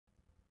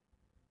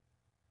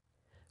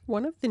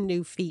One of the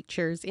new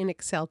features in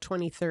Excel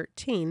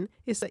 2013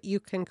 is that you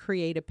can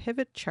create a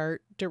pivot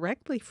chart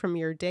directly from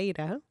your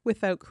data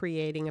without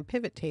creating a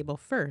pivot table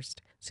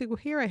first. So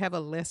here I have a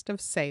list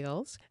of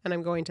sales, and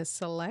I'm going to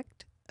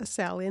select a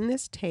cell in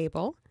this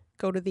table,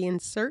 go to the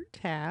Insert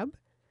tab,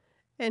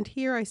 and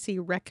here I see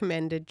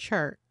Recommended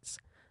Charts.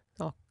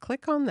 I'll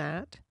click on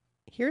that.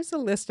 Here's a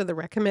list of the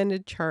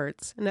recommended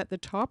charts, and at the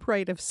top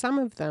right of some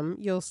of them,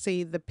 you'll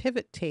see the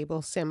pivot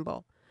table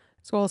symbol.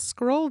 So I'll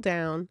scroll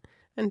down,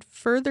 and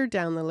further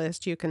down the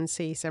list you can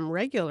see some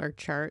regular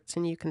charts,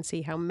 and you can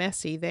see how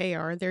messy they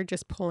are. They're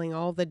just pulling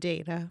all the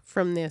data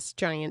from this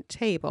giant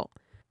table.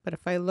 But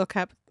if I look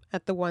up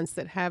at the ones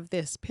that have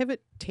this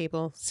pivot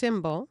table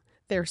symbol,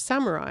 they're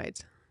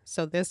summarized.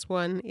 So this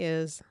one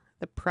is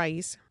the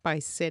price by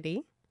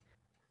city.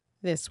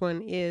 This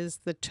one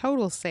is the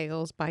total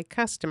sales by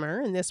customer,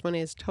 and this one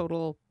is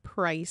total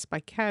price by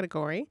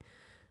category.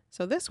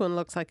 So this one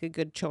looks like a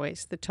good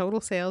choice, the total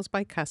sales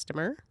by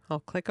customer. I'll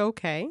click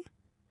OK.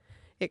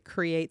 It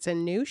creates a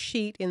new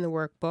sheet in the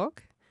workbook.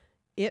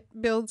 It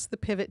builds the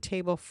pivot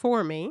table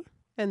for me,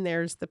 and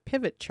there's the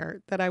pivot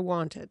chart that I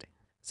wanted.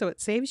 So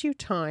it saves you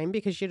time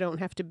because you don't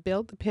have to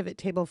build the pivot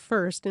table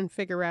first and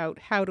figure out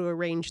how to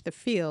arrange the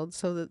fields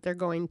so that they're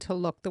going to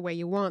look the way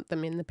you want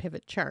them in the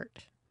pivot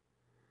chart.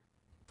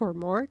 For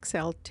more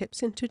Excel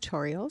tips and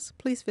tutorials,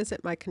 please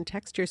visit my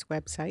Contextures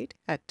website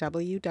at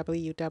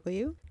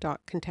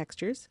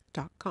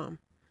www.contextures.com.